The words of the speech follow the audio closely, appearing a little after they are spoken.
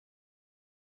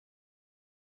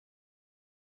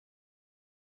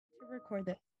Record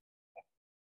this.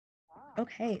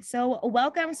 Okay, so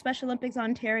welcome Special Olympics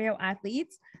Ontario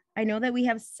athletes. I know that we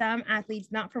have some athletes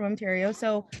not from Ontario,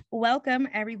 so welcome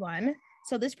everyone.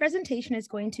 So this presentation is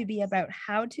going to be about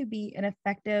how to be an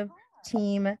effective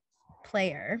team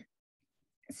player.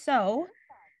 So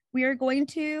we are going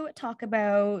to talk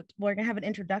about, we're going to have an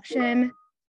introduction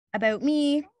about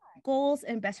me, goals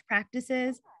and best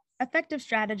practices, effective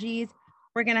strategies.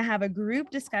 We're going to have a group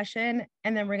discussion,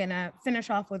 and then we're going to finish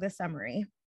off with a summary.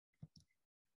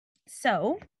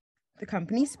 So the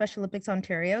company, Special Olympics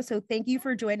Ontario. So thank you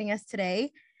for joining us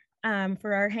today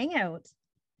for our Hangout.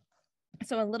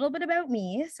 So a little bit about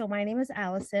me. So my name is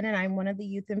Allison, and I'm one of the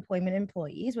youth employment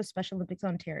employees with Special Olympics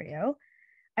Ontario.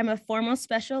 I'm a former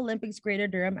Special Olympics Greater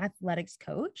Durham athletics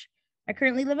coach. I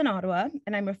currently live in Ottawa,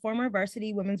 and I'm a former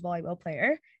varsity women's volleyball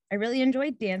player. I really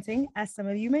enjoy dancing, as some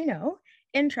of you may know,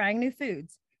 and trying new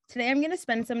foods. Today, I'm going to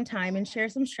spend some time and share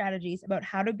some strategies about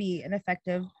how to be an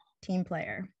effective team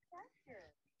player.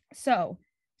 So,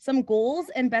 some goals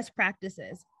and best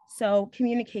practices. So,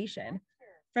 communication.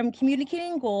 From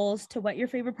communicating goals to what your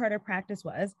favorite part of practice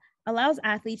was, allows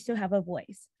athletes to have a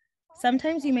voice.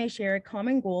 Sometimes you may share a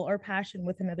common goal or passion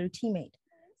with another teammate.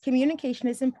 Communication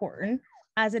is important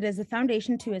as it is a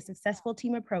foundation to a successful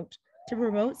team approach to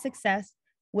promote success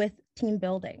with team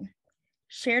building.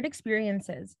 Shared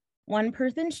experiences. One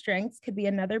person's strengths could be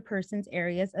another person's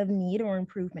areas of need or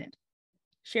improvement.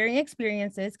 Sharing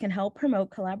experiences can help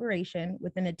promote collaboration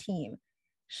within a team.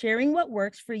 Sharing what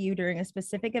works for you during a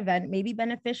specific event may be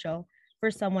beneficial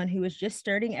for someone who is just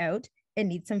starting out and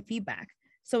needs some feedback.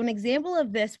 So an example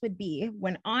of this would be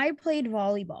when I played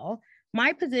volleyball,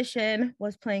 my position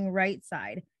was playing right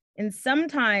side. And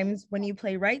sometimes when you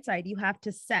play right side, you have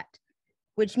to set,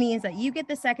 which means that you get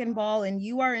the second ball and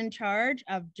you are in charge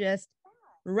of just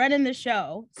running the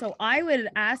show. So I would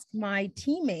ask my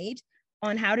teammate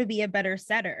on how to be a better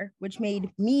setter, which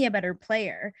made me a better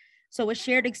player. So with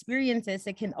shared experiences,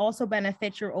 it can also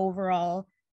benefit your overall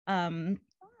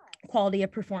quality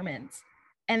of performance.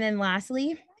 And then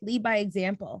lastly, lead by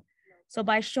example. So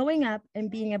by showing up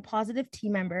and being a positive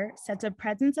team member sets a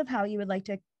presence of how you would like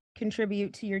to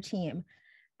contribute to your team.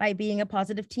 By being a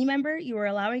positive team member, you are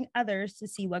allowing others to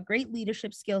see what great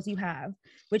leadership skills you have,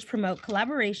 which promote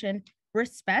collaboration,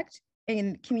 respect,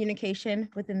 and communication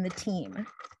within the team.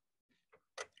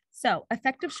 So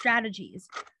effective strategies.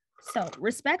 So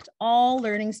respect all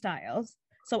learning styles.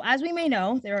 So as we may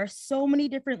know, there are so many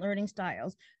different learning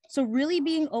styles. So really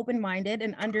being open-minded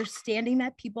and understanding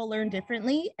that people learn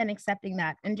differently and accepting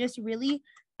that, and just really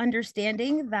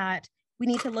understanding that we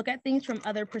need to look at things from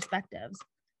other perspectives.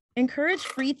 Encourage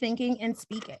free thinking and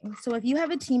speaking. So if you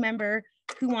have a team member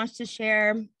who wants to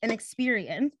share an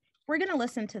experience, we're going to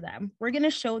listen to them. We're going to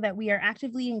show that we are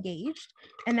actively engaged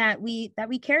and that we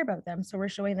care about them. So we're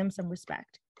showing them some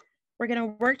respect. We're going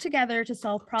to work together to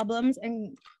solve problems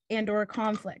and or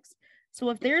conflicts. So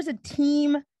if there's a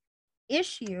team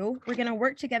issue, we're going to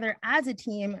work together as a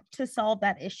team to solve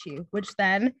that issue, which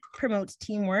then promotes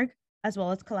teamwork as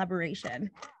well as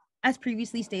collaboration. As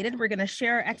previously stated, we're going to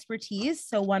share our expertise.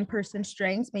 So one person's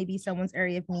strengths may be someone's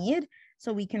area of need,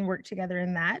 so we can work together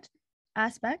in that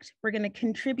aspect. We're going to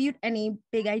contribute any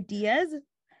big ideas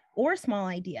or small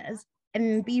ideas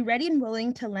and be ready and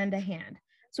willing to lend a hand.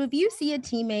 So if you see a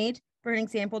teammate, for an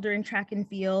example, during track and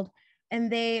field,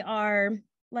 and they are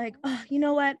like, oh, you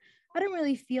know what? I don't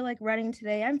really feel like running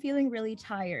today. I'm feeling really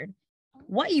tired.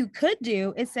 What you could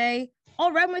do is say,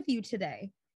 I'll run with you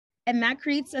today. And that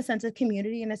creates a sense of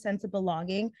community and a sense of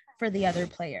belonging for the other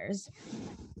players.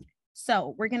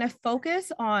 So we're going to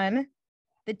focus on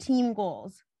the team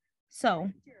goals.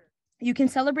 So you can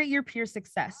celebrate your peer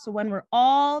success. So when we're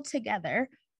all together,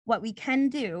 what we can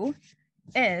do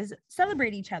is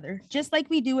celebrate each other, just like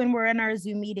we do when we're in our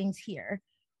Zoom meetings here.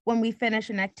 When we finish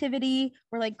an activity,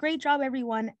 we're like, great job,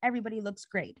 everyone. Everybody looks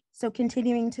great. So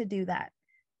continuing to do that.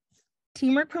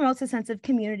 Teamwork promotes a sense of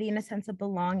community and a sense of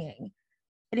belonging.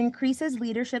 It increases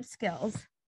leadership skills,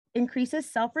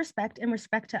 increases self-respect and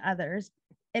respect to others.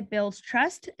 It builds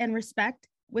trust and respect,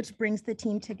 which brings the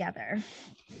team together.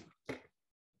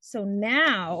 So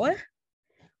now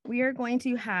we are going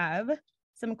to have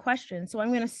some questions. So I'm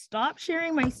going to stop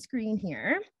sharing my screen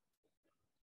here.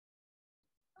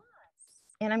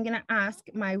 And I'm going to ask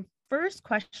my first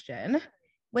question,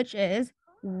 which is,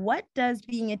 what does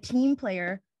being a team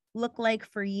player look like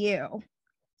for you?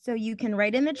 So you can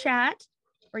write in the chat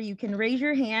or you can raise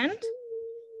your hand.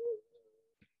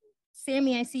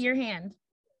 Sammy, I see your hand.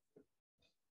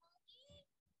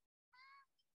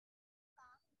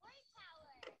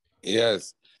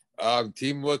 Yes.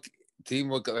 Teamwork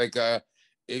like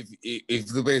if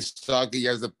you play soccer, you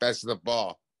have the best of the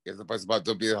ball. You're supposed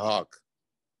to be the hawk.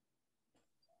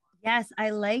 Yes, I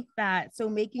like that. So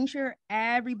making sure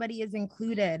everybody is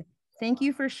included. Thank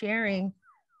you for sharing.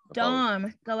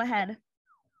 Dom, go ahead.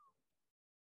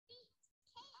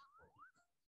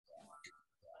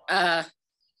 To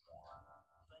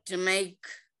make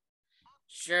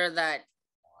sure that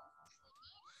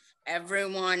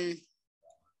everyone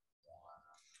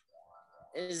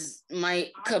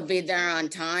could be there on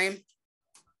time.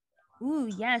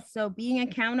 Ooh, yes. So being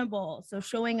accountable. So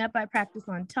showing up at practice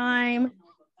on time,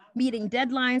 meeting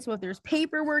deadlines. So if there's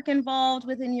paperwork involved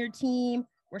within your team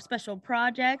or special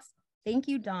projects. Thank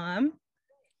you, Dom.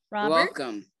 Robert? You're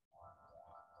welcome.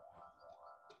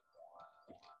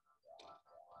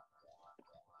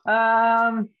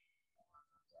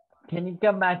 Can you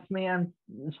come back to me? I'm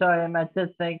sorry, I meant to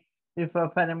think before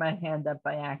putting my hand up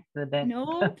by accident.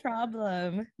 No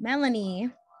problem. Melanie.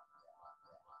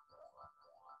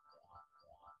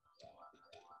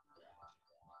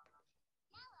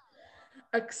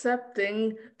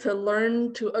 Accepting to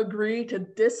learn to agree to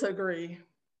disagree.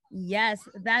 Yes,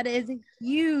 that is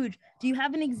huge. Do you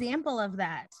have an example of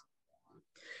that?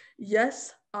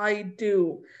 Yes, I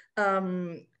do.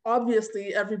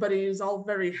 Obviously, everybody is all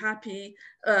very happy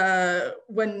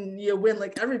when you win.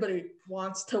 Like, everybody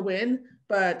wants to win,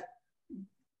 but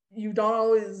you're not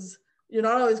always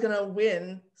gonna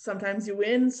win. Sometimes you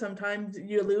win, sometimes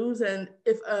you lose. And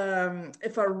if a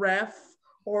ref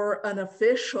or an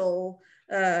official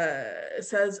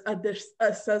says a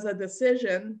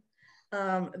decision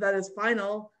that is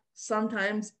final,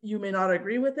 sometimes you may not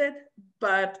agree with it,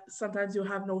 but sometimes you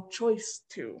have no choice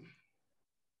to.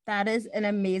 That is an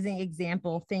amazing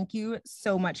example. Thank you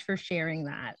so much for sharing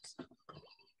that.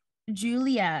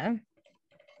 Julia.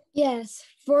 Yes,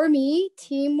 for me,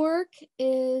 teamwork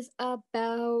is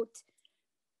about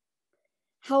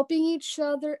helping each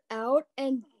other out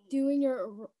and doing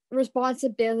your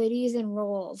responsibilities and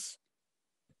roles.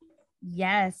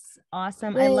 Yes,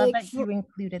 awesome. I love that you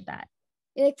included that.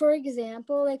 Like, for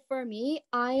example, like for me,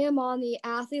 I am on the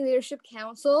Athlete Leadership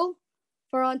Council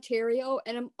for Ontario,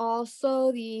 and I'm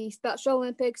also the Special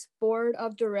Olympics Board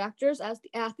of Directors as the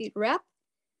athlete rep.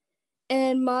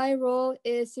 And my role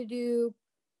is to do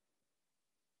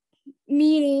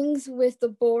meetings with the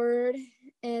board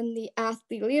and the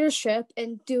athlete leadership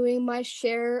and doing my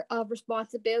share of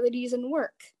responsibilities and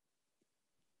work.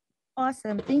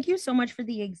 Awesome. Thank you so much for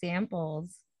the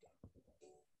examples.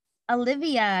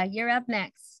 Olivia, you're up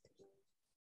next.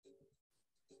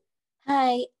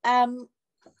 Hi.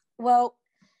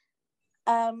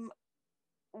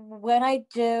 When I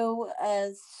do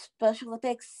Special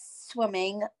Olympics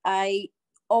swimming, I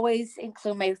always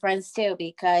include my friends too,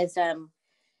 because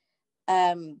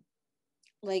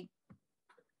like,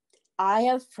 I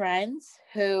have friends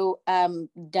who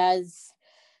does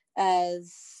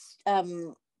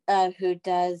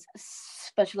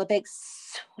Special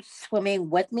Olympics swimming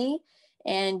with me,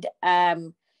 and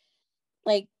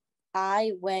like,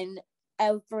 I win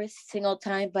every single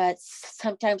time, but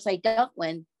sometimes I don't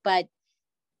win. But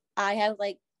I have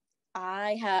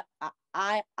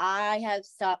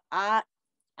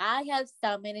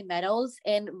so many medals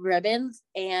and ribbons,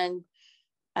 and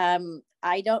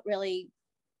I don't really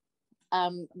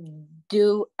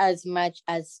do as much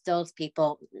as those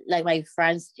people, like my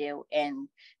friends do,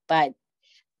 but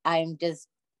I'm just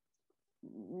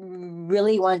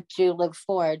really want to look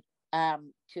forward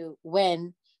to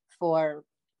win for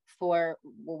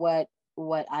what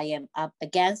I am up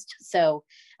against. So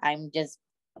I'm just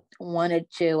wanted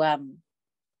to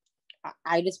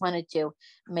I just wanted to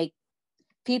make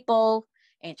people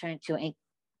and trying to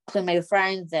include my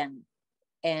friends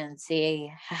and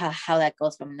see how that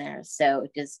goes from there. So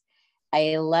just,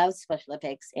 I love Special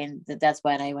Olympics, and that's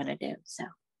what I want to do. So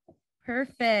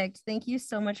perfect. Thank you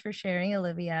so much for sharing,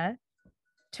 Olivia.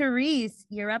 Therese,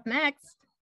 you're up next.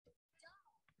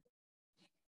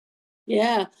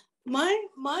 Yeah,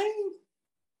 the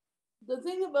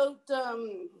thing about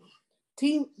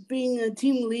being a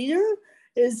team leader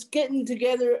is getting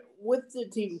together with the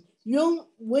team. You don't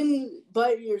win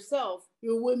by yourself.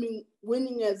 You're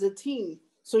winning as a team.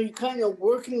 So you're kind of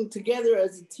working together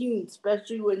as a team,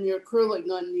 especially when you're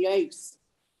curling on the ice.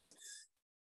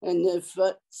 And if,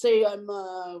 say, I'm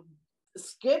a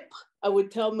skip, I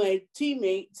would tell my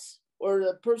teammates or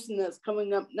the person that's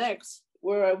coming up next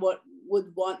where I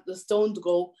would want the stone to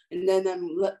go, and then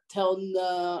I'm telling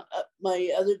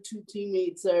my other two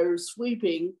teammates that are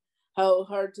sweeping how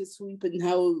hard to sweep and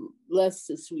how less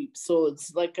to sweep. So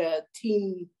it's like a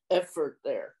team effort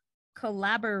there.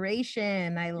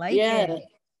 Collaboration. I like it.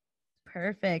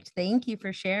 Perfect. Thank you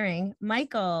for sharing.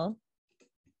 Michael.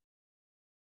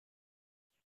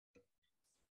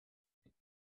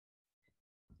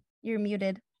 You're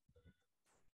muted.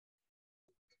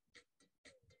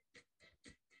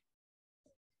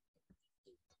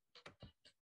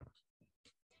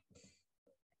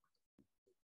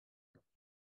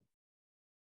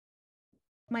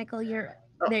 Michael, there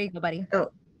you go, buddy. Oh,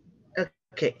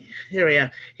 okay. Here I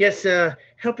am. Yes,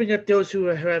 helping out those who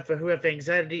have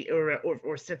anxiety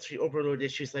or sensory overload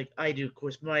issues like I do. Of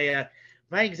course, my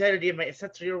anxiety and my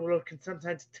sensory overload can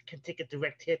sometimes take a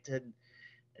direct hit, and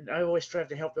I always strive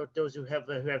to help out those who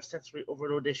have sensory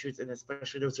overload issues, and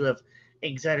especially those who have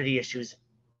anxiety issues.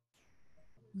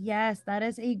 Yes, that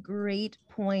is a great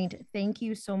point. Thank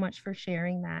you so much for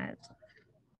sharing that.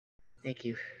 Thank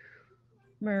you.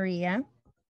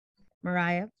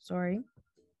 Mariah, sorry.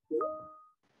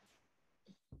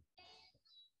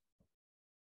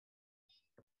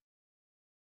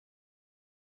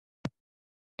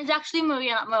 It's actually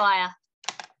Maria, not Mariah.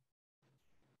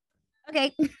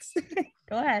 Okay,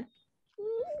 go ahead.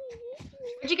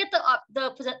 Where'd you get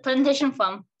the presentation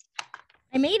from?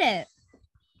 I made it.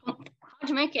 How'd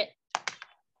you make it?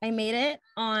 I made it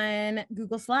on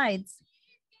Google Slides.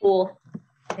 Cool.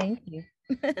 Thank you.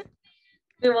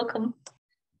 You're welcome.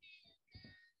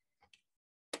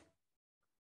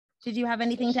 Did you have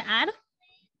anything to add?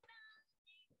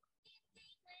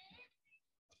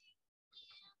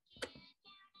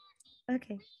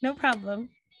 Okay, no problem.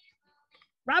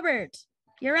 Robert,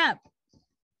 you're up.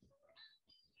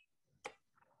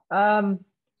 I'm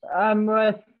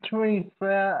with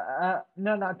Teresa,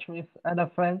 no, not Teresa, and a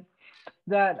friend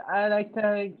that I like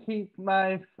to keep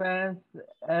my friends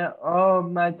or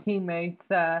my teammates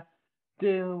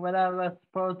do whatever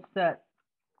sports that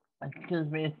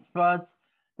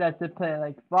they play,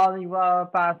 like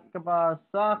volleyball, basketball,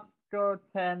 soccer,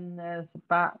 tennis,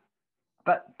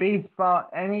 baseball,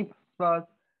 any sport.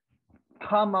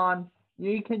 Come on,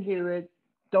 you can do it.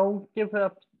 Don't give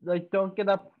up. Don't give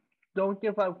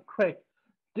up quick.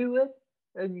 Do it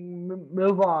and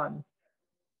move on.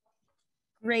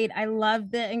 Great. I love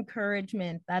the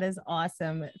encouragement. That is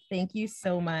awesome. Thank you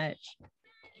so much.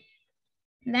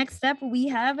 Next up, we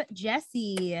have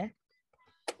Jessie.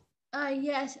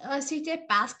 Yes, CJ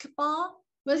basketball.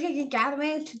 Was like a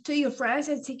gathering to your friends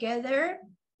and together.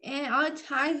 And all the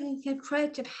time you can try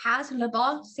to pass the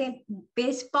ball, say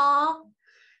baseball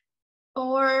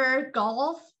or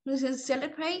golf. You can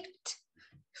celebrate.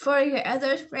 For your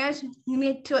other friends, you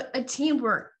need to a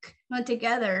teamwork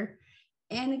together.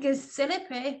 And you can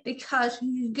celebrate because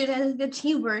you get a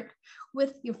teamwork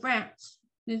with your friends.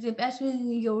 It's the best when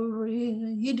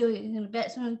you do it, and the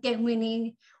best when you get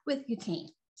winning with your team.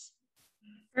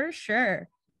 For sure.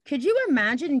 Could you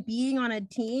imagine being on a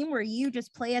team where you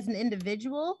just play as an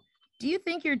individual? Do you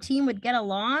think your team would get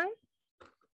along?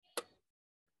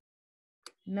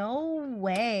 No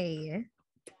way.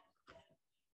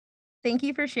 Thank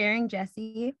you for sharing,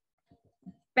 Jessie.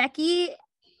 Becky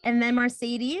and then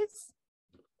Mercedes.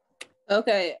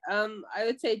 Okay, I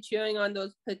would say cheering on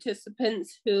those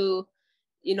participants who,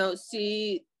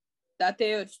 see that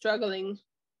they are struggling.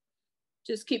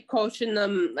 Just keep coaching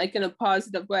them like in a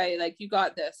positive way. Like, you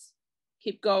got this.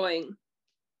 Keep going.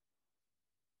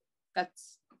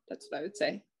 That's what I would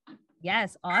say.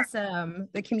 Yes, awesome.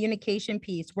 The communication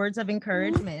piece, words of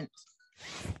encouragement.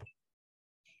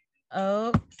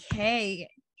 Okay.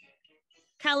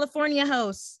 California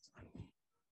host.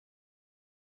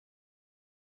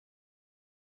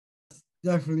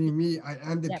 Definitely me. I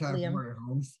am the California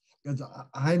host because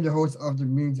I'm the host of the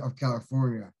Means of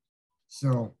California.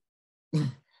 So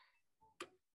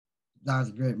that's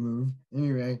a great move.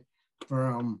 Anyway,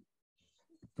 for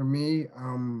me,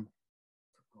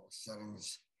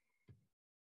 settings.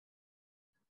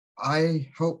 I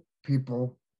help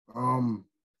people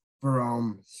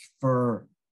for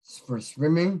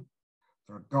swimming,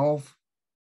 for golf,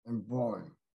 and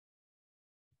bowling.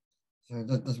 So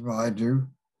that's what I do.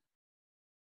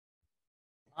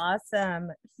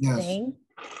 Awesome. Yes.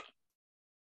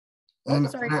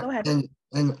 Sorry, go ahead.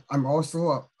 And I'm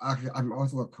also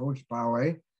a coach, by the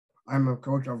way. I'm a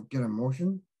coach of Get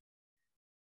Emotion.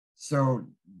 So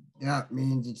that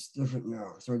means it's different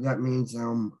now. So that means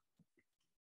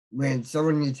when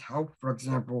someone needs help, for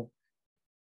example,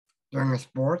 during a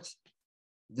sport,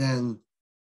 then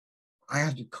I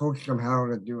have to coach them how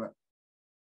to do it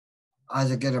as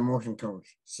a Get Emotion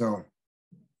coach. So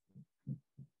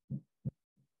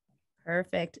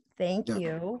perfect. Thank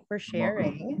you for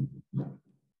sharing.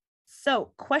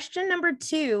 So question number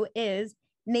 2 is,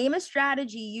 name a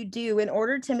strategy you do in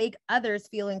order to make others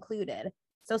feel included.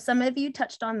 So some of you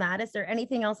touched on that. Is there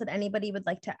anything else that anybody would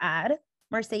like to add?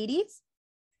 Mercedes?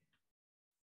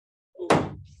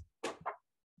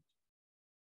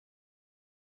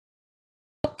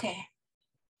 Okay.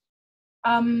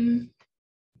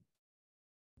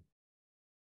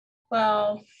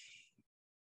 Well,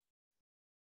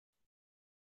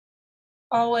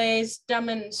 always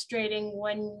demonstrating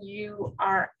when you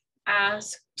are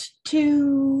asked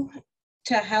to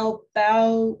help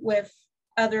out with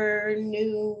other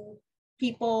new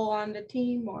people on the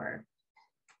team, or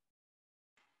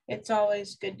it's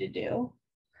always good to do.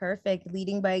 Perfect.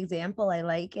 Leading by example. I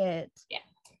like it. Yeah.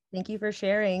 Thank you for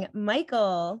sharing.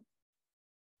 Michael.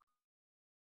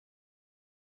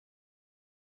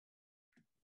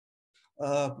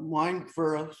 Mine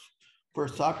for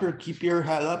soccer, keep your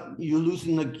head up. You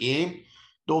losing the game,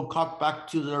 don't cock back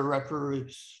to the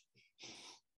referees.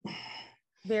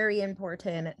 Very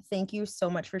important. Thank you so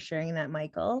much for sharing that,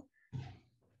 Michael.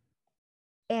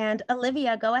 And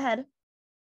Olivia, go ahead.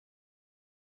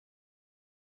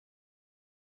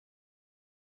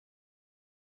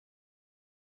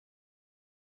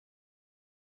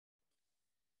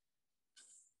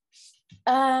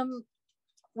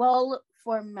 Well,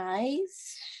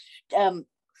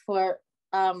 for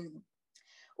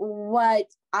what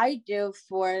I do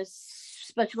for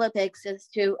Special Olympics is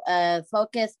to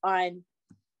focus on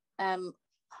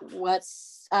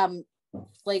what's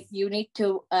like you need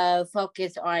to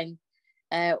focus on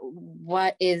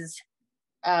what is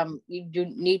you do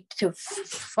need to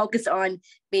focus on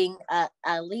being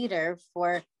a leader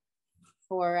for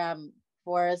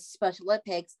Special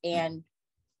Olympics, and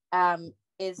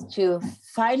is to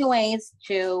find ways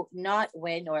to not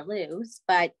win or lose,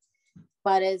 but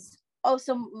is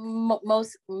also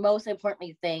most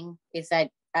importantly thing is that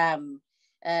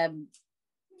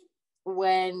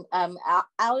when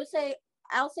I'll say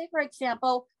for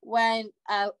example when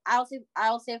I'll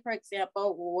say for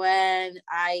example when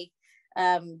I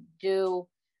do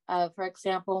for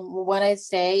example when I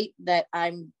say that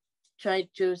I'm trying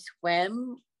to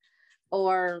swim,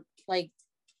 or like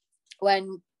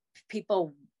when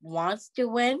people wants to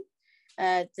win,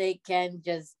 they can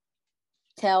just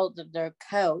tell their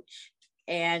coach,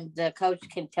 and the coach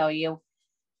can tell you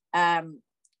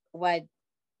what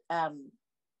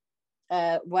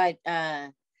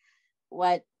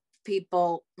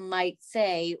people might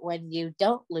say when you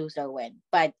don't lose or win.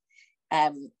 But I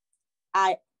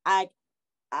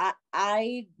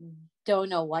don't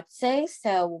know what to say.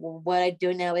 So what I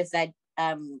do know is that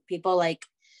people like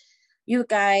you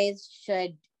guys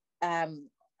should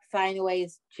find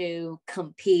ways to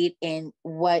compete in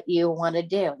what you want to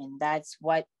do, and that's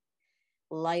what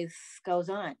life goes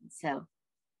on. So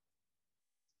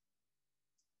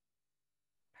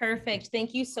perfect.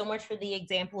 Thank you so much for the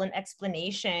example and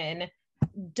explanation.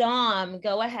 Dom,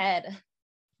 go ahead.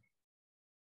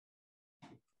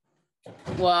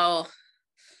 Well,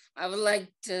 I would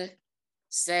like to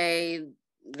say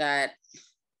that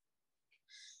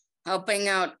helping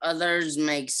out others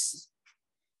makes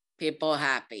people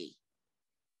happy.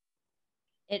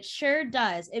 It sure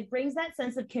does. It brings that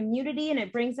sense of community, and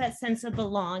it brings that sense of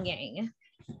belonging.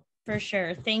 For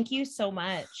sure. Thank you so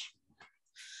much.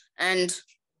 And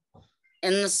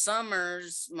in the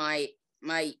summers, my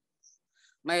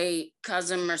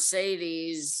cousin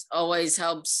Mercedes always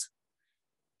helps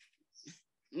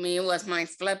me with my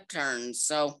flip turns.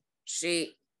 So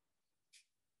she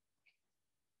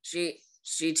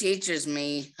teaches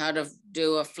me how to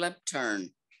do a flip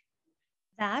turn.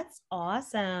 That's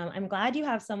awesome. I'm glad you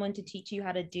have someone to teach you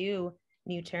how to do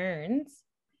new turns.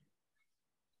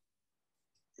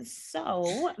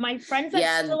 So my friends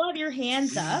that still have your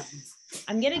hands up,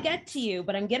 I'm going to get to you,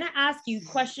 but I'm going to ask you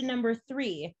question number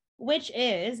 3, which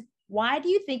is, why do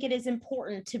you think it is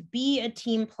important to be a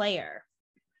team player?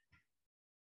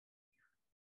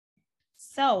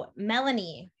 So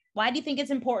Melanie, why do you think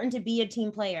it's important to be a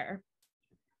team player?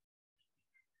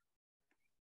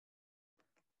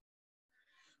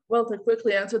 Well, to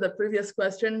quickly answer the previous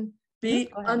question, be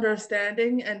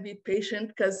understanding and be patient,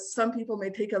 because some people may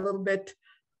take a little bit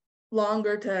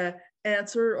longer to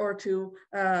answer or to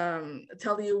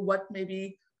tell you what may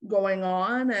be going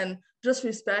on, and just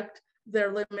respect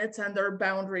their limits and their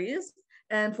boundaries.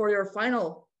 And for your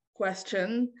final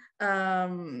question,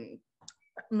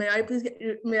 may I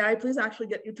please actually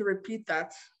get you to repeat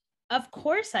that? Of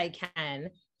course I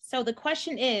can. So the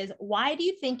question is, why do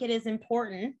you think it is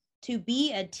important to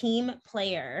be a team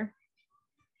player?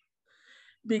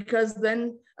 Because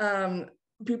then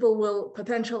people will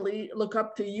potentially look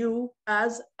up to you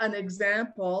as an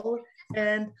example,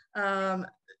 and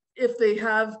if they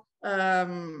have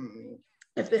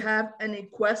any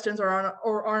questions or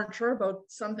aren't sure about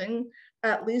something,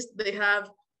 at least they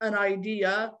have an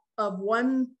idea of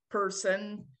one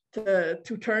person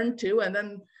to turn to, and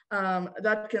then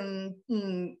that can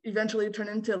eventually turn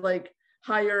into like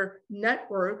higher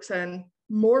networks and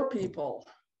more people.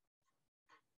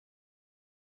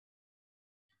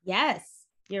 Yes,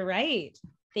 you're right.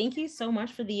 Thank you so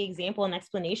much for the example and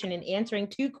explanation and answering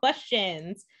 2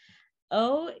 questions.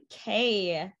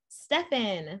 Okay,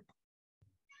 Stefan,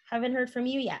 haven't heard from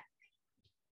you yet.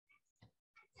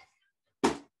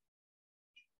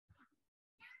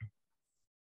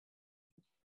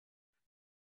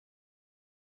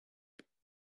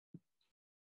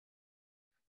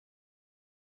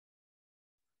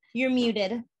 You're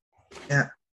muted. Yeah,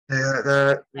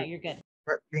 Oh, you're good.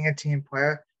 being a team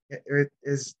player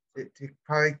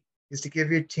probably is to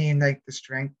give your team like the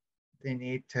strength they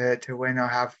need to win or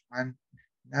have fun.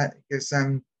 That gives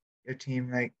them your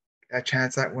team like a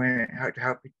chance at winning, to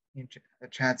help your team a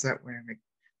chance at winning, like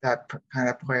that kind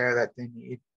of player that they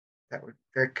need.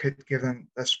 That could give them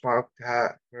the spark to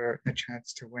have for a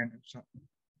chance to win or something.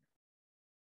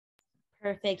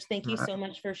 Perfect. Thank you so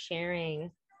much for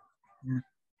sharing. Yeah.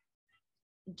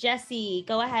 Jesse,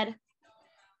 go ahead.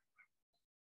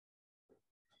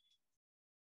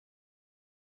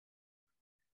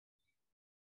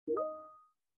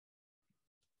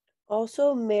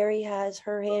 Also, Mary has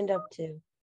her hand up too.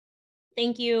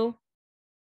 Thank you.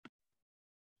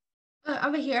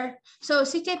 Over here. So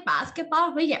CJ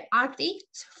basketball for your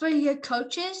athletes, for your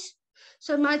coaches.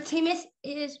 So my team is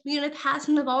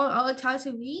passing the ball all the times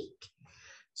a week.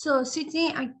 So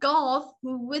sitting and golf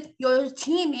with your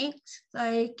teammates,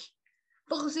 like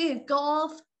focusing on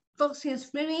golf, focusing on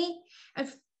swimming,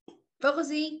 and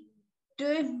focusing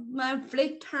doing my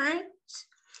flick turns,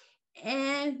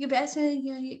 and your best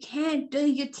you can do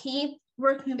your team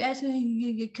working the best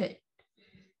you could.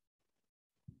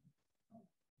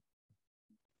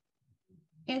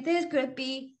 And this could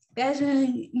be best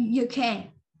you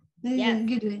can. Yes.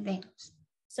 You're doing things.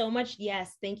 So much.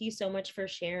 Yes. Thank you so much for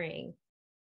sharing.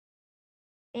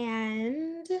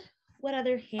 And what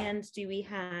other hands do we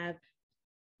have?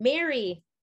 Mary,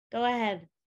 go ahead.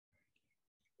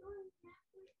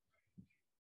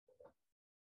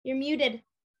 You're muted.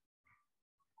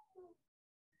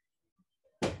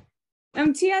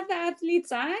 Cheer the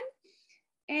athletes on,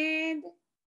 and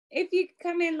if you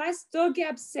come in last, don't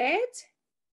get upset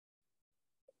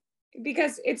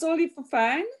because it's only for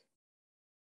fun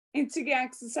and to get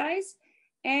exercise.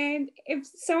 And if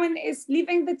someone is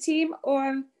leaving the team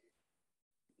or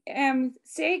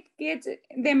sick, get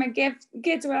them a get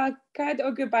well card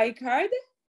or goodbye card.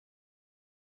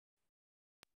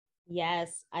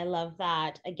 Yes, I love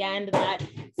that. Again, that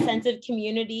sense of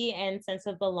community and sense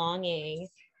of belonging.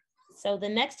 So the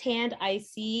next hand I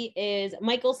see is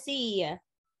Michael C.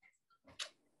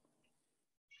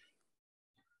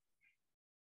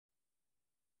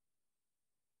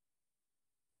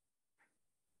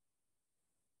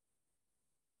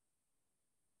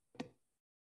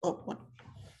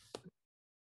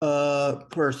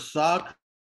 For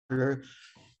soccer,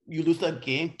 you lose that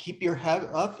game, keep your head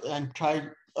up and try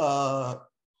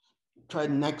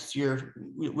next year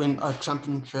win a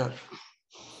championship.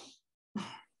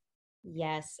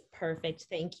 Yes, perfect.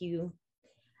 Thank you.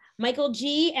 Michael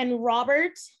G and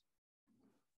Robert.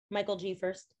 Michael G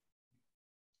first.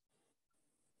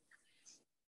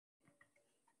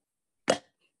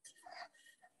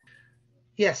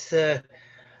 Yes,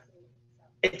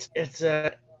 it's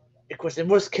of course in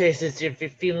most cases if you're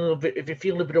feeling a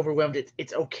little bit overwhelmed,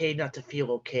 it's okay not to feel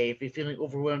okay. If you're feeling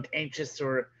overwhelmed, anxious,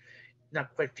 or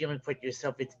not quite feeling quite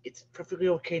yourself, it's perfectly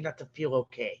okay not to feel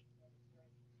okay.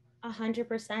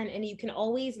 100%. And you can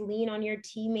always lean on your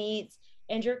teammates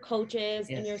and your coaches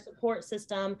and your support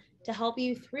system to help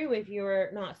you through if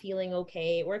you're not feeling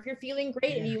okay, or if you're feeling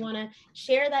great and you want to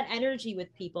share that energy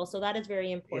with people. So that is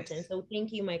very important. So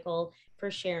thank you, Michael, for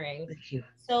sharing. Thank you.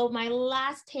 So my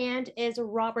last hand is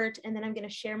Robert, and then I'm going to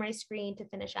share my screen to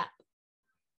finish up.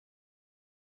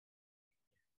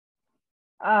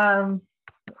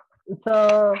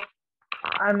 So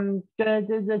I'm gonna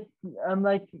do this. I'm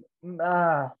like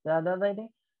the other lady.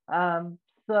 So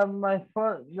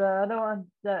the other one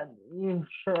that you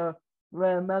show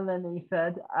where Melanie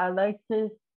said, I like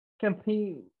to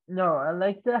compete. No, I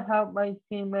like to help my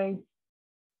teammates.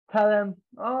 Tell them,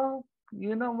 oh,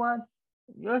 you know what?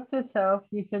 You're yourself.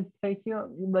 You can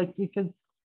you can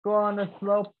go on a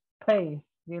slow pace.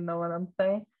 You know what I'm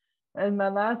saying? And my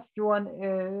last one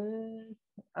is,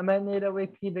 I might need to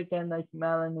repeat again, like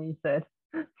Melanie said.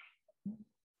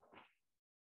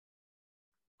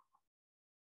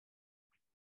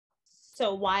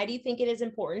 So why do you think it is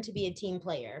important to be a team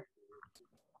player?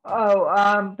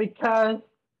 Oh, because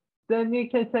then you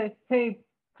can say, hey,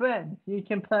 friends, you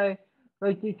can play,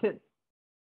 like you could,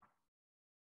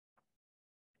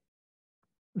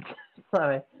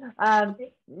 Sorry.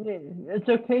 It's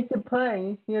okay to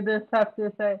play. You just have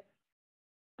to say,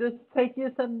 just take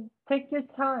your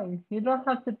time. You don't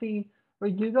have to be, or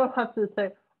you don't have to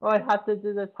say, oh, I have to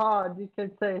do this hard. You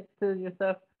can say to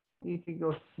yourself, you can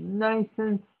go nice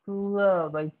and slow,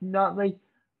 like not like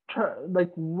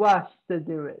rush to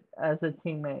do it as a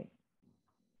teammate.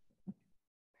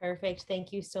 Perfect.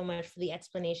 Thank you so much for the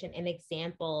explanation and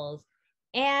examples.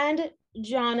 And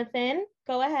Jonathan,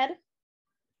 go ahead.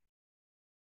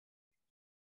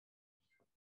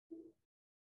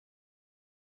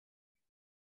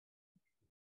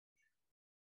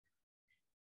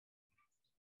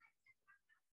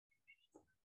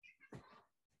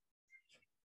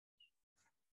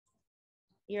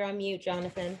 You're on mute,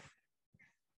 Jonathan.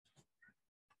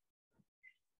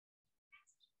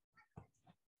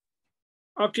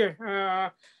 Okay,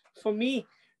 for me,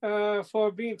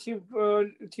 for being team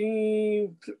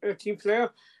player,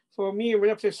 for me when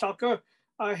I play soccer,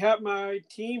 I have my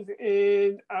team,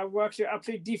 and I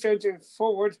play defense and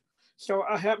forward, so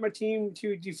I have my team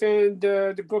to defend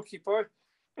the goalkeeper,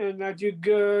 and I do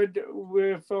good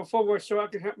with forward, so I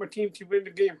can help my team to win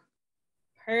the game.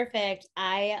 Perfect.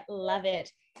 I love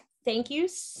it. Thank you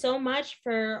so much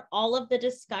for all of the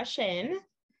discussion.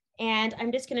 And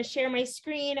I'm just going to share my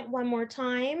screen one more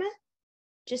time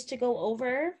just to go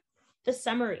over the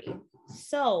summary.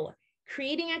 So,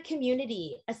 creating a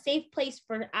community, a safe place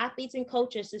for athletes and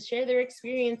coaches to share their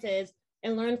experiences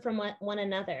and learn from one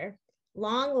another.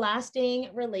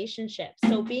 Long-lasting relationships.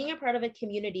 So, being a part of a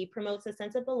community promotes a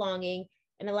sense of belonging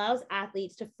and allows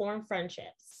athletes to form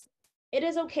friendships. It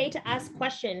is okay to ask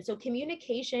questions. So,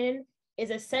 communication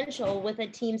is essential with a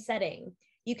team setting.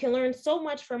 You can learn so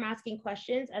much from asking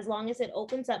questions as long as it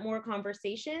opens up more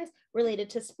conversations related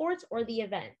to sports or the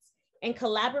events. And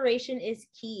collaboration is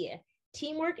key.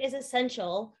 Teamwork is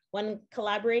essential when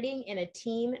collaborating in a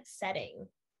team setting.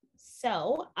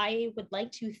 So I would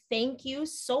like to thank you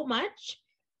so much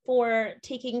for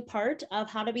taking part of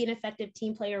How to Be an Effective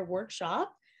Team Player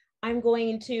workshop. I'm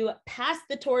going to pass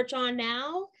the torch on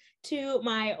now to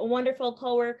my wonderful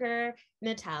coworker,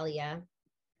 Natalia.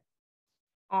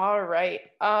 All right.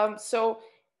 So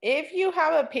if you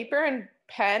have a paper and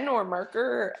pen or marker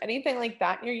or anything like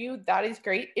that near you, that is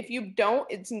great. If you don't,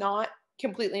 it's not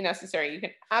completely necessary. You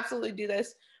can absolutely do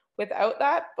this without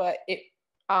that, but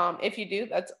if you do,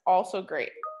 that's also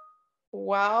great.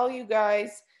 While you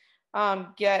guys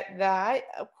get that,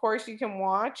 of course you can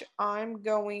watch. I'm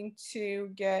going to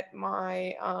get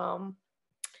my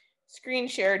screen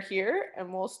shared here,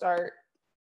 and we'll start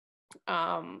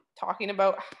talking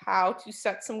about how to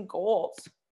set some goals.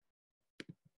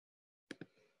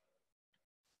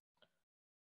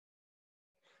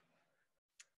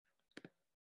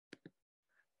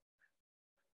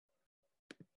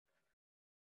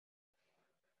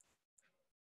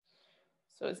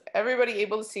 So is everybody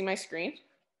able to see my screen?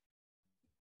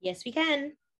 Yes, we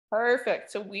can.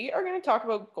 Perfect. So we are going to talk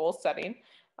about goal setting.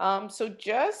 So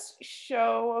just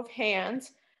show of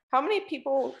hands, how many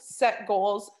people set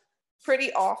goals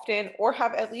pretty often or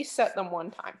have at least set them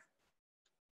one time?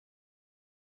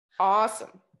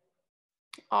 Awesome.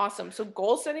 Awesome. So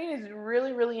goal setting is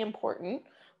really, really important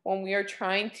when we are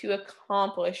trying to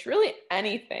accomplish really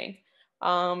anything.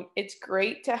 It's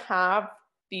great to have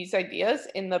these ideas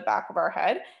in the back of our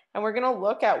head, and we're going to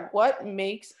look at what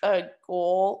makes a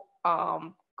goal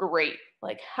great.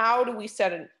 Like, how do we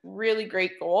set a really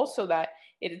great goal so that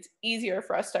it is easier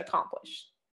for us to accomplish?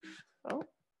 Oh,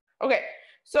 okay.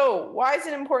 So why is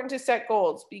it important to set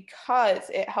goals? Because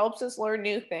it helps us learn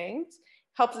new things,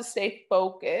 helps us stay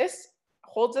focused,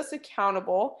 holds us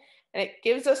accountable, and it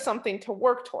gives us something to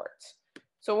work towards.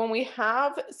 So when we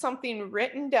have something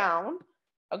written down,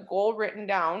 a goal written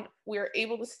down, we're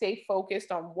able to stay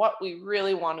focused on what we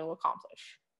really want to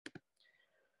accomplish.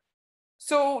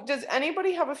 So does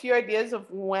anybody have a few ideas of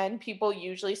when people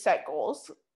usually set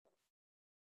goals?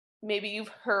 Maybe you've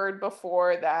heard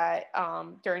before that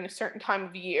during a certain time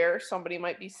of year, somebody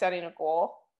might be setting a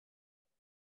goal.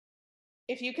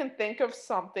 If you can think of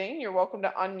something, you're welcome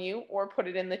to unmute or put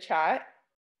it in the chat.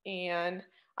 And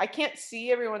I can't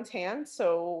see everyone's hands,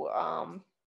 so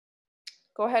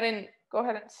go ahead and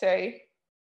say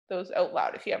those out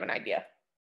loud if you have an idea.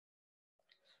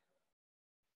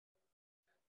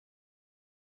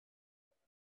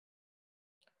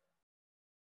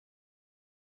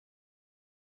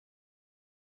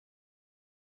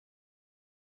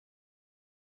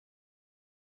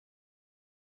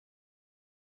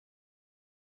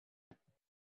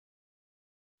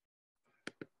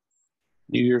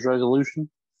 New Year's resolution?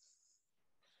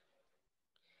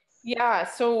 Yeah,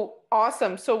 so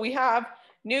awesome. So we have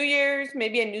New Year's,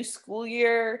 maybe a new school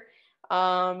year,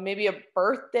 maybe a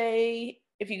birthday,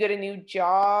 if you get a new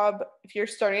job, if you're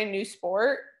starting a new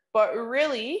sport. But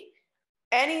really,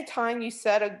 anytime you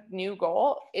set a new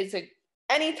goal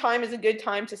any time is a good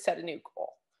time to set a new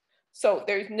goal. So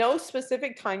there's no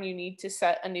specific time you need to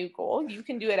set a new goal. You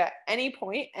can do it at any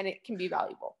point and it can be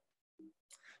valuable.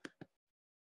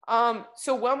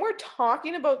 So when we're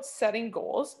talking about setting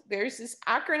goals, there's this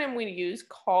acronym we use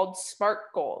called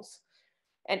SMART goals.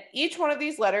 And each one of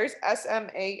these letters,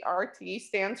 S-M-A-R-T,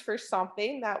 stands for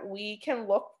something that we can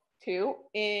look to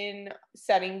in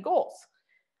setting goals.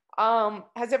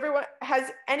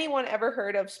 Has anyone ever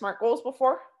heard of SMART goals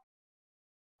before?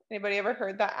 Anybody ever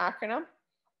heard that acronym?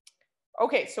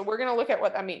 Okay, so we're gonna look at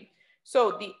what that means.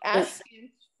 So the S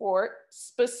stands for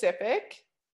specific.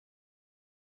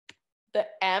 The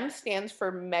M stands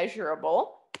for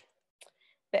measurable.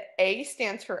 The A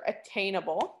stands for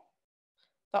attainable.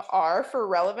 The R for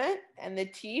relevant, and the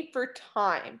T for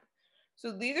time.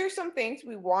 So these are some things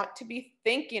we want to be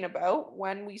thinking about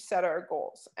when we set our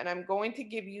goals. And I'm going to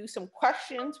give you some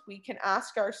questions we can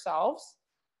ask ourselves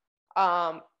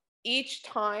each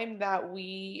time that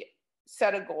we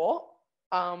set a goal.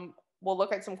 We'll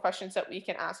look at some questions that we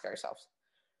can ask ourselves.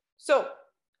 So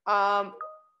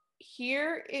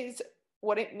here is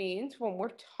what it means when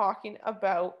we're talking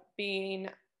about being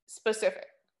specific.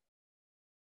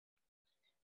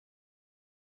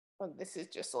 Well, this is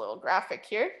just a little graphic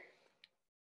here.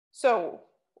 So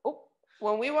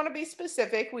when we want to be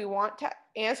specific, we want to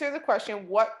answer the question,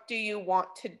 what do you want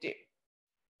to do?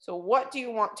 So what do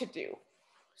you want to do?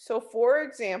 So for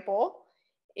example,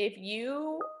 if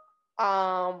you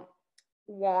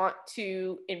want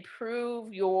to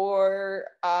improve your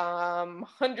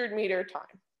 100-meter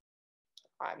time,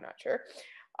 I'm not sure.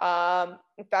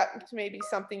 If that's maybe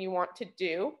something you want to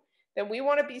do, then we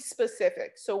want to be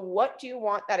specific. So what do you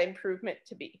want that improvement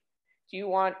to be? Do you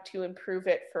want to improve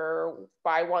it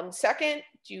by 1 second?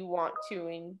 Do you want to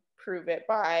improve it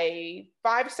by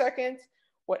 5 seconds?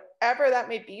 Whatever that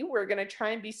may be, we're going to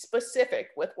try and be specific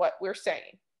with what we're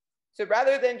saying. So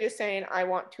rather than just saying, I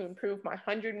want to improve my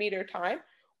 100-meter time,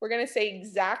 we're going to say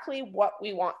exactly what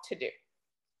we want to do.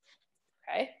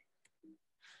 Okay.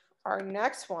 Our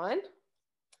next one,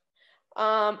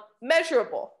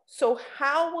 measurable. So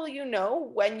how will you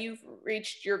know when you've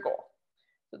reached your goal?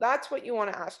 So that's what you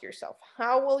want to ask yourself.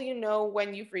 How will you know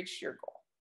when you've reached your goal?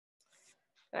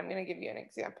 And I'm going to give you an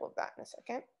example of that in a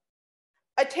second.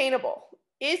 Attainable.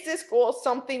 Is this goal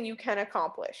something you can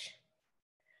accomplish?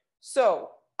 So,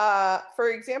 for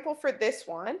example, for this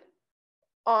one,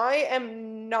 I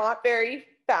am not very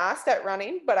fast at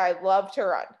running, but I love to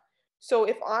run. So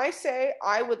if I say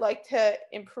I would like to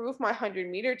improve my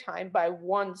 100-meter time by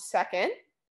 1 second,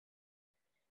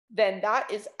 then that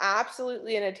is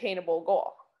absolutely an attainable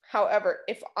goal. However,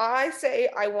 if I say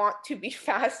I want to be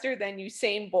faster than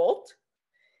Usain Bolt,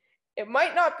 it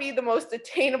might not be the most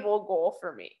attainable goal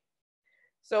for me.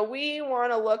 So we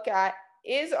want to look at,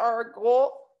 is our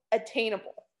goal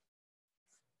attainable?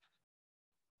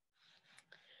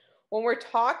 When we're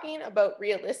talking about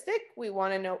realistic, we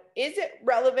want to know, is it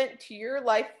relevant to your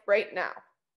life right now?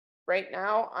 Right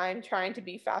now, I'm trying to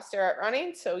be faster at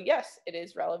running, so yes, it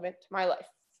is relevant to my life.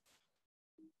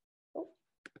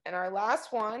 And our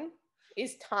last one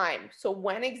is time. So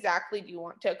when exactly do you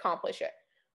want to accomplish it?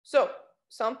 So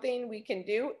something we can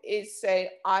do is say,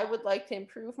 I would like to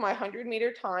improve my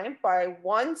 100-meter time by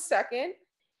 1 second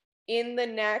in the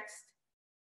next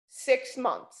 6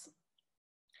 months.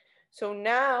 So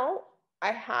now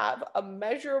I have a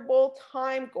measurable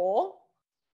time goal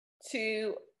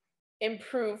to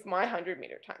improve my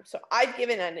 100-meter time. So I've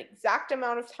given an exact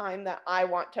amount of time that I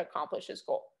want to accomplish this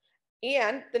goal.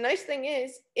 And the nice thing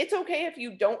is, it's okay if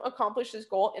you don't accomplish this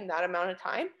goal in that amount of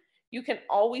time. You can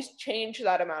always change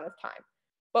that amount of time.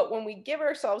 But when we give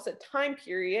ourselves a time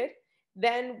period,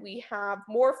 then we have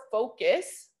more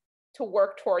focus to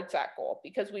work towards that goal,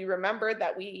 because we remember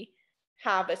that we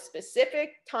have a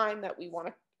specific time that we want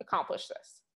to accomplish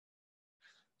this.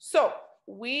 So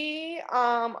we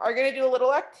are going to do a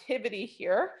little activity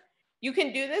here. You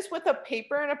can do this with a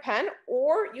paper and a pen,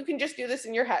 or you can just do this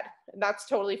in your head. And that's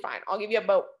totally fine. I'll give you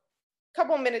about a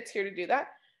couple minutes here to do that.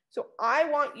 So I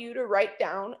want you to write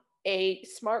down a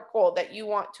SMART goal that you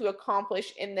want to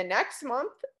accomplish in the next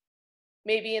month,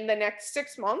 maybe in the next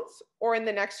 6 months, or in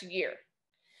the next year.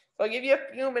 So I'll give you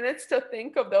a few minutes to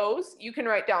think of those. You can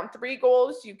write down 3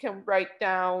 goals. You can write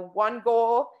down 1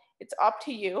 goal. It's up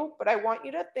to you, but I want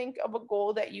you to think of a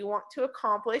goal that you want to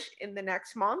accomplish in the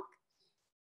next month,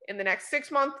 in the next 6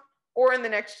 months, or in the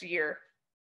next year.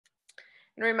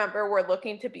 And remember, we're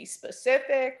looking to be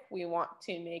specific. We want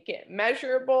to make it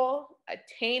measurable,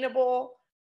 attainable,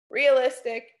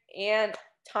 realistic, and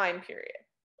time period.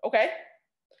 Okay?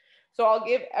 So I'll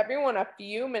give everyone a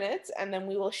few minutes and then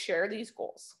we will share these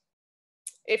goals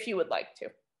if you would like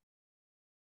to.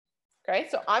 Okay,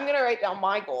 so I'm going to write down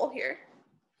my goal here.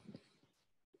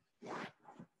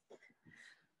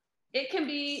 It can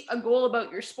be a goal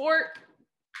about your sport.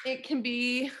 It can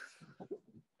be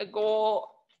a goal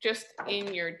just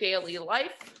in your daily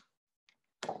life.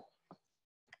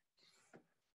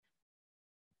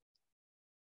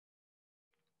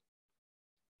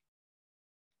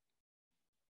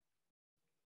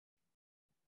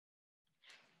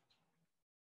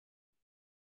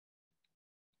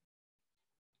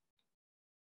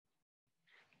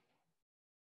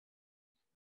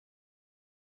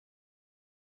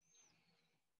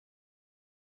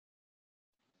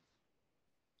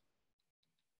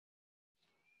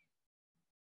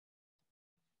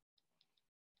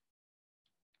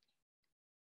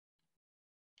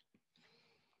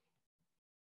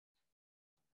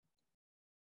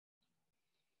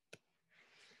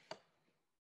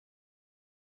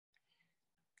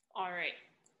 All right.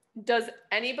 Does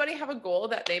anybody have a goal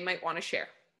that they might want to share?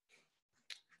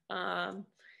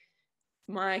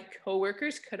 My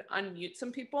coworkers could unmute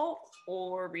some people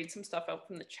or read some stuff out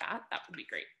from the chat. That would be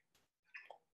great.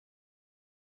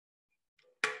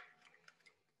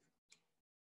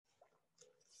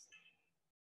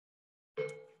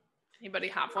 Anybody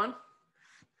have one?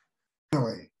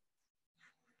 Really?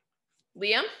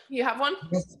 Liam, you have one?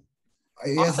 Yes,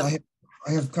 yes, Awesome.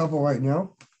 I have a couple right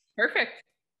now. Perfect.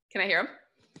 Can I hear them?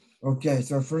 Okay,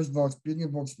 so first of all, speaking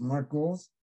about SMART goals,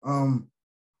 I've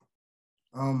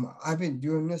been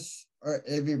doing this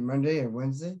every Monday and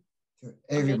Wednesday. So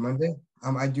every Monday,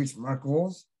 I do SMART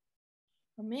goals.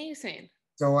 Amazing.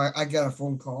 So I got a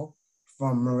phone call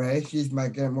from Marae. She's my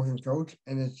get motion coach,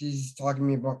 and then she's talking to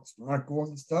me about SMART goals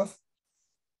and stuff.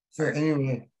 So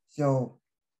anyway, so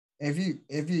every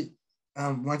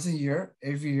once a year,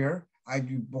 every year I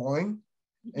do bowling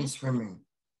and swimming.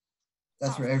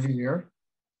 That's for every year.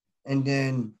 And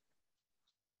then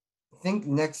I think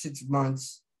next 6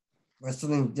 months was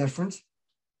something different.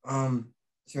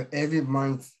 So every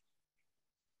month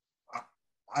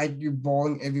I do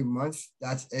bowling every month.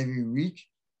 That's every week.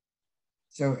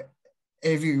 So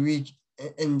every week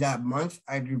in that month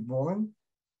I do bowling.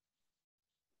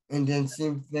 And then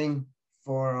same thing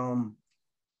for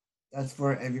that's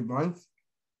for every month.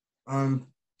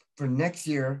 For next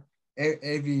year,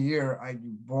 every year I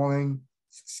do bowling,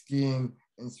 skiing,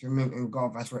 and swimming and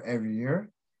golf. That's for every year.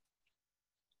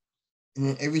 And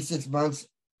then every 6 months,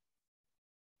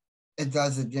 it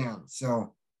does again.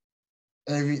 So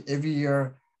every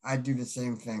year I do the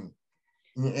same thing.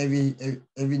 And then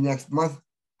every next month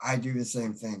I do the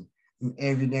same thing. And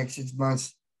every next 6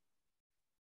 months,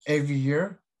 every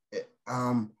year,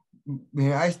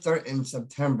 when I start in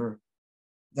September,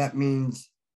 that means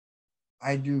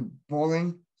I do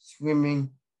bowling,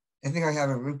 swimming. I think I have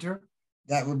a winter.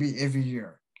 That would be every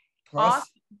year. Plus,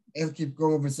 it'll keep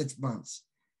going over 6 months.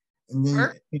 And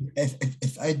then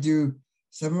if I do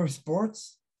summer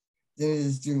sports, then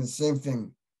it's doing the same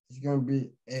thing. It's going to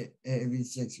be every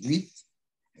 6 weeks.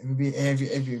 It will be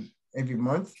every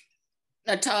month.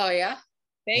 Natalia.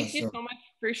 Thank you so much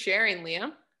for sharing,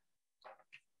 Liam.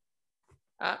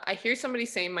 I hear somebody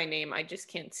saying my name. I just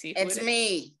can't see who It's it is.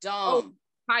 me, Dom. Oh,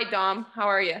 hi, Dom. How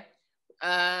are you?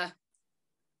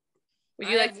 Would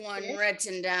you like have one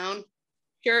written down?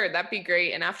 Sure, that'd be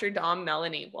great. And after Dom,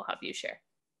 Melanie will have you share.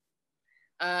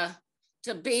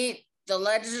 To beat The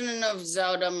Legend of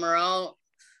Zelda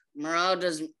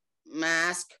Marauders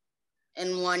Mask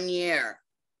in 1 year.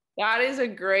 That is a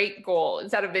great goal.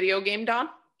 Is that a video game, Dom?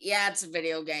 Yeah, it's a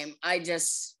video game. I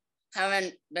just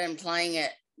haven't been playing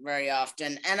it very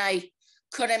often, and I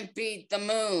couldn't beat the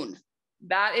moon.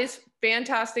 That is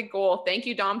fantastic goal. Thank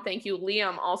you, Dom. Thank you,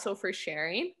 Liam, also for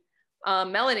sharing.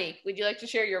 Melanie, would you like to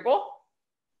share your goal?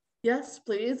 Yes,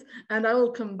 please. And I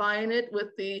will combine it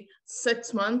with the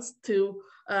 6 months to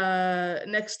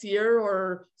next year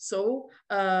or so.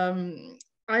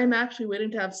 I am actually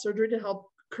waiting to have surgery to help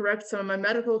correct some of my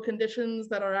medical conditions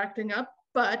that are acting up,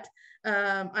 but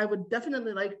I would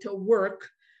definitely like to work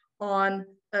on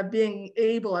being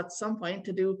able at some point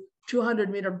to do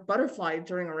 200-meter butterfly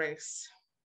during a race.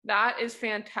 That is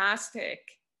fantastic.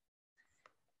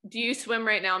 Do you swim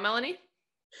right now, Melanie?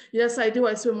 Yes, I do.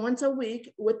 I swim once a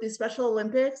week with the Special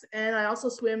Olympics, and I also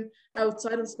swim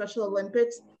outside of Special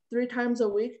Olympics 3 times a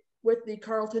week with the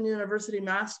Carleton University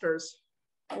Masters.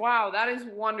 Wow, that is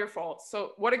wonderful.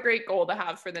 So what a great goal to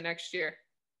have for the next year.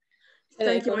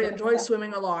 Thank you. I enjoy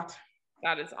swimming a lot.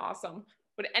 That is awesome.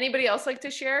 Would anybody else like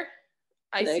to share?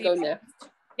 Can I go next?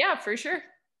 Yeah, for sure.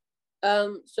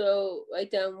 So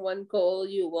write down one goal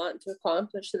you want to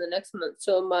accomplish in the next month.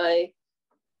 So my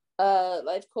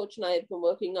life coach and I have been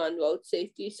working on road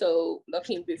safety, so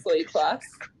looking before you cross.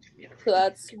 So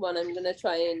that's one I'm gonna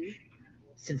try and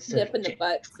dip in the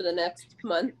butt for the next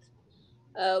month.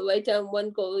 Write down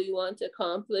one goal you want to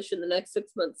accomplish in the next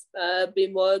 6 months. Be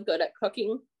more good at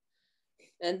cooking.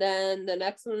 And then the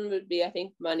next one would be, I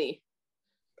think, money.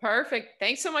 Perfect.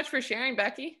 Thanks so much for sharing,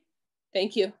 Becky.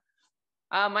 Thank you.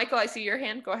 Michael, I see your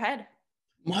hand. Go ahead.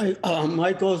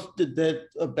 My goal is to get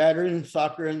better in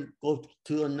soccer and go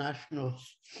to the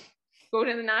nationals. Go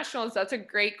to the nationals. That's a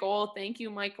great goal. Thank you,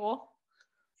 Michael.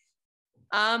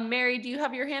 Mary, do you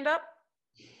have your hand up?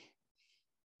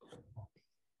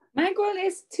 My goal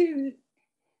is to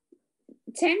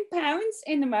 10 pounds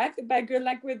in a month, but good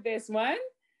luck with this one.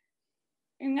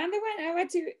 Another one, I want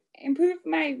to improve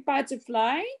my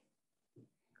butterfly.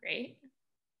 Great.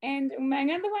 And my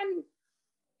another one,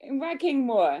 walking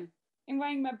more and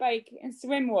riding my bike and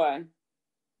swim more.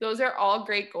 Those are all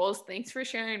great goals. Thanks for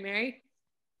sharing, Mary.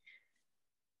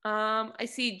 I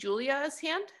see Julia's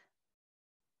hand.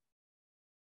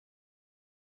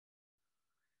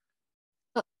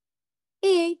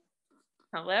 Hey.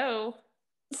 Hello.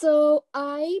 So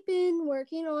I've been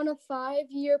working on a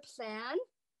 5-year plan.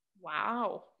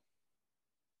 Wow.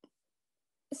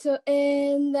 So,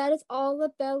 and that is all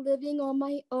about living on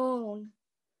my own.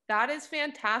 That is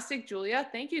fantastic, Julia.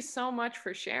 Thank you so much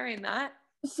for sharing that.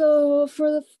 So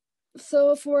for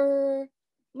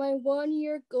my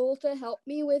 1-year goal to help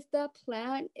me with that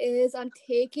plan is I'm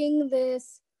taking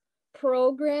this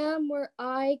program where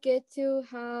I get to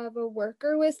have a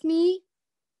worker with me,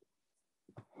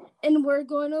 and we're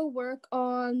going to work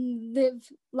on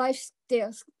life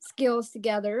skills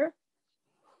together.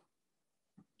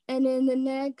 And in the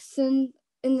next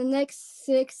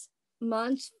 6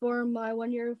 months for my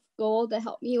 1-year goal to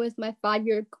help me with my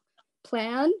 5-year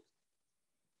plan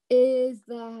is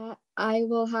that I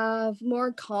will have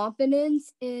more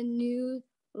confidence in new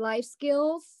life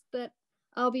skills that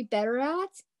I'll be better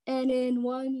at. And in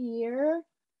 1 year,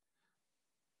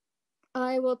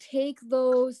 I will take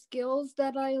those skills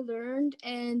that I learned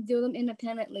and do them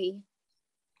independently.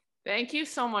 Thank you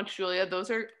so much, Julia.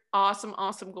 Those are awesome,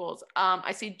 awesome goals.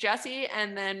 I see Jessie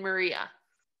and then Maria.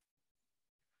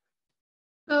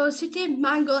 So sitting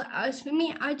my goal as for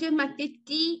me, I did my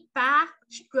 50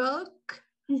 backstroke.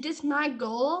 This is my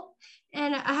goal.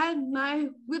 And I had my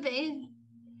within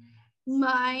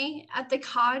my at the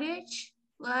cottage,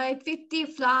 like 50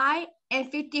 fly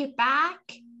and 50 back,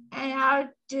 and I'll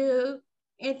do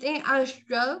anything out of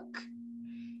stroke.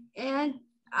 And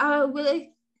I'll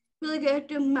really good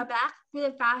do my back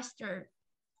really faster.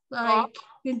 Like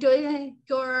you're doing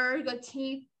your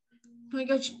team, we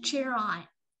go cheer on.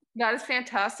 That is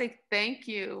fantastic. Thank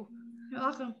you. You're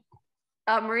welcome.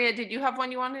 Maria, did you have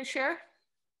one you wanted to share?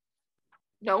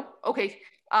 No? Okay.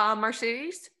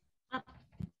 Mercedes?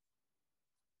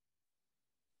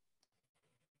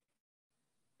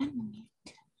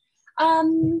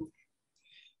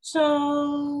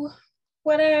 So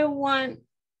what I want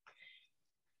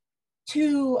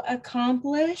to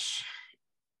accomplish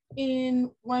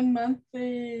in 1 month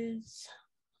is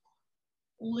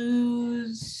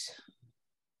lose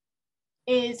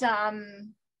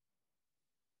 10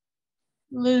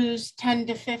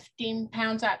 to 15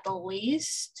 pounds at the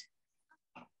least.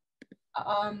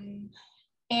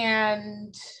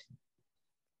 And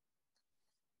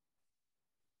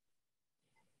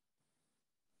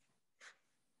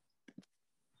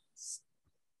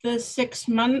the 6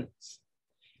 months,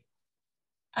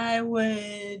 I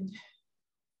would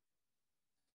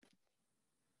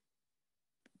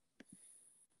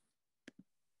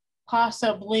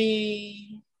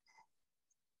possibly,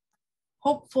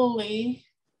 hopefully,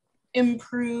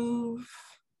 improve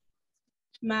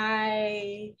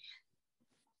my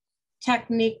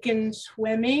technique in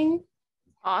swimming.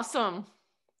 Awesome.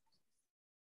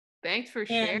 Thanks for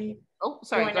sharing. Oh,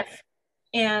 sorry.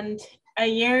 And a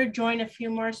year, join a few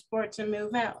more sports and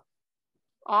move out.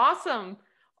 Awesome.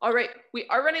 All right. We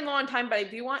are running low on time, but I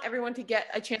do want everyone to get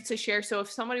a chance to share. So if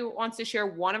somebody wants to share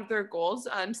one of their goals,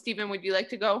 Stephen, would you like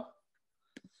to go?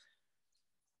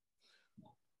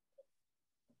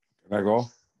 Can I go?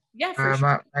 Yeah, for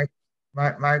sure.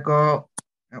 My goal,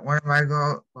 one of my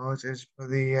goals is for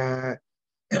the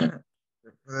in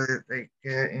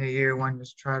a year one,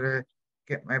 just try to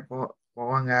get my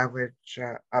bowling average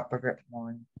up a bit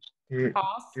more, to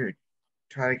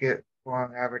try to get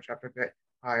bowling average up a bit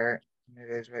higher than it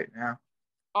is right now.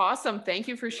 Awesome. Thank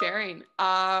you for sharing.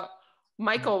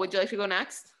 Michael, would you like to go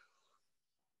next?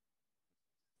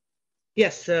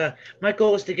 Yes, my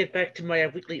goal is to get back to my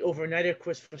weekly overnighter. Of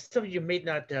course, for some of you may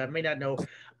not know,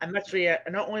 I'm actually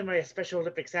not only am I a Special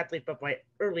Olympics athlete, but by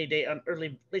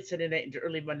late Sunday night into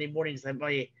early Monday mornings, I'm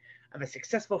a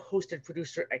successful host and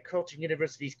producer at Carleton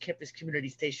University's campus community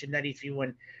station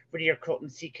 93.1 Radio Carleton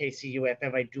CKCU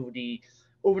FM. I do the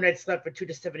overnight slot from 2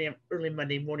 to 7 a.m. early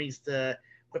Monday mornings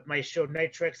with my show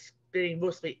Night Treks, spinning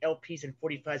mostly LPs and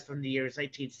 45s from the years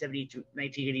 1970 to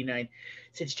 1989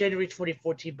 since January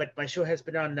 2014. But my show has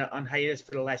been on hiatus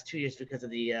for the last 2 years because of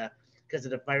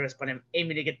the virus. But I'm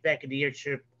aiming to get back in the air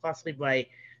show possibly by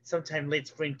sometime late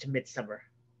spring to midsummer.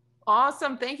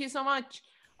 Awesome. Thank you so much.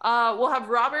 We'll have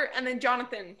Robert and then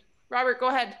Jonathan. Robert, go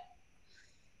ahead.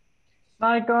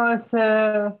 My goal is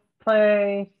to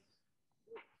play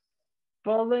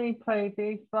bowling, play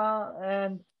baseball,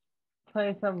 and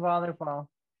play some volleyball.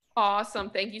 Awesome.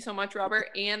 Thank you so much, Robert.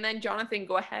 And then Jonathan,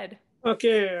 go ahead.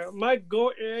 Okay, my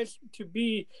goal is to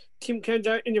be Team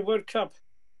Canada in the World Cup.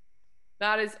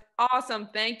 That is awesome.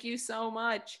 Thank you so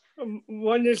much.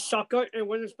 One is soccer and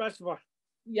one is basketball.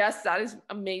 Yes, that is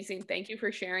amazing. Thank you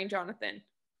for sharing, Jonathan.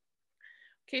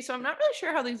 Okay, so I'm not really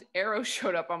sure how these arrows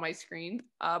showed up on my screen,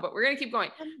 but we're going to keep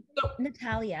going. So,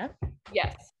 Natalia.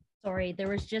 Yes. Sorry, there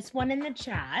was just one in the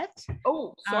chat.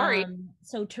 Oh, sorry.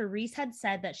 So Therese had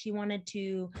said that she wanted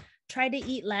to try to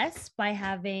eat less by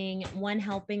having one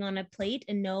helping on a plate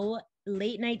and no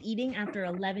late night eating after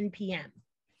 11 p.m.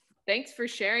 Thanks for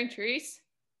sharing, Therese.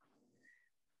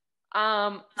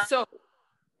 So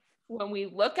when we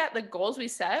look at the goals we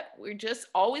set, we're just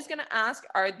always going to ask,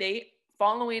 are they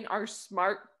following our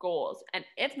SMART goals? And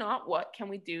if not, what can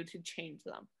we do to change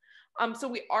them? So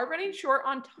we are running short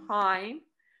on time.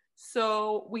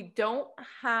 So we don't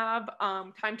have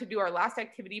time to do our last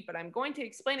activity, but I'm going to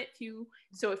explain it to you.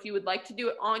 So if you would like to do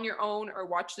it on your own or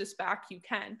watch this back, you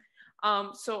can.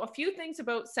 So a few things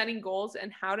about setting goals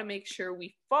and how to make sure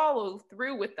we follow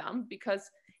through with them, because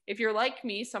if you're like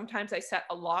me, sometimes I set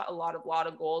a lot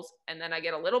of goals, and then I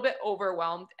get a little bit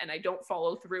overwhelmed and I don't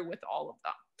follow through with all of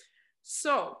them.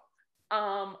 So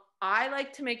I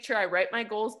like to make sure I write my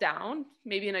goals down,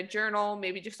 maybe in a journal,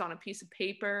 maybe just on a piece of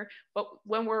paper. But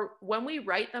when we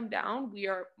write them down, we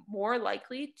are more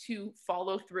likely to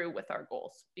follow through with our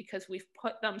goals because we've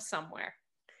put them somewhere.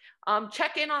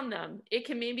 Check in on them. It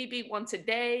can maybe be once a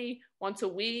day, once a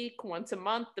week, once a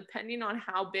month, depending on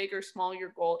how big or small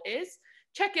your goal is.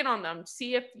 Check in on them.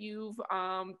 See if you've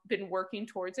been working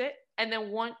towards it. And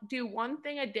then do one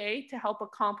thing a day to help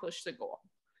accomplish the goal.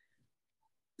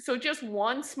 So just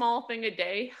one small thing a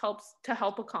day helps to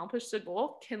help accomplish the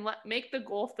goal, can make the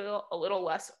goal feel a little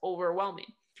less overwhelming.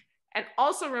 And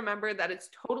also remember that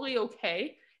it's totally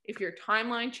okay if your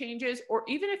timeline changes or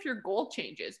even if your goal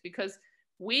changes, because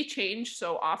we change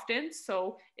so often.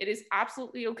 So it is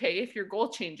absolutely okay if your goal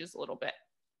changes a little bit.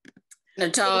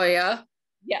 Natalia?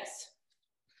 Yes.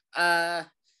 I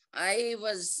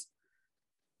was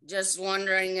just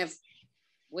wondering if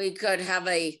we could have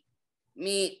a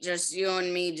meet, just you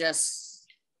and me, just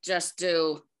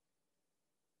to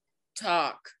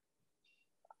talk.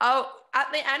 Oh,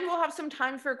 at the end, we'll have some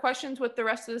time for questions with the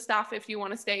rest of the staff if you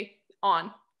want to stay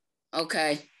on.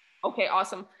 Okay. Okay,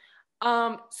 awesome.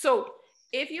 So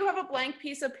if you have a blank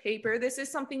piece of paper, this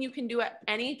is something you can do at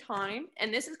any time.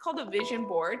 And this is called a vision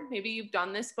board. Maybe you've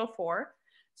done this before.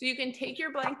 So you can take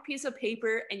your blank piece of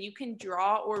paper and you can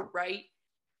draw or write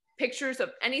pictures of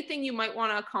anything you might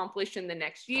want to accomplish in the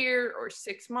next year or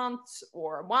 6 months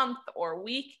or a month or a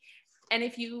week. And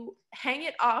if you hang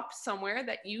it up somewhere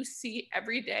that you see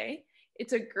every day,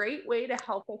 it's a great way to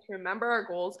help us remember our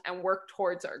goals and work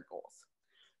towards our goals.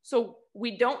 So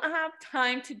we don't have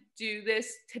time to do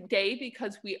this today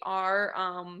because we are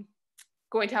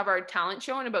going to have our talent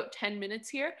show in about 10 minutes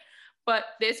here, but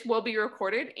this will be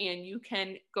recorded and you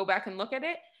can go back and look at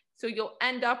it. So you'll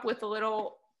end up with a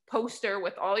little poster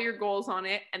with all your goals on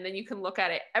it, and then you can look at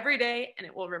it every day and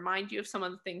it will remind you of some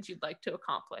of the things you'd like to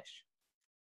accomplish.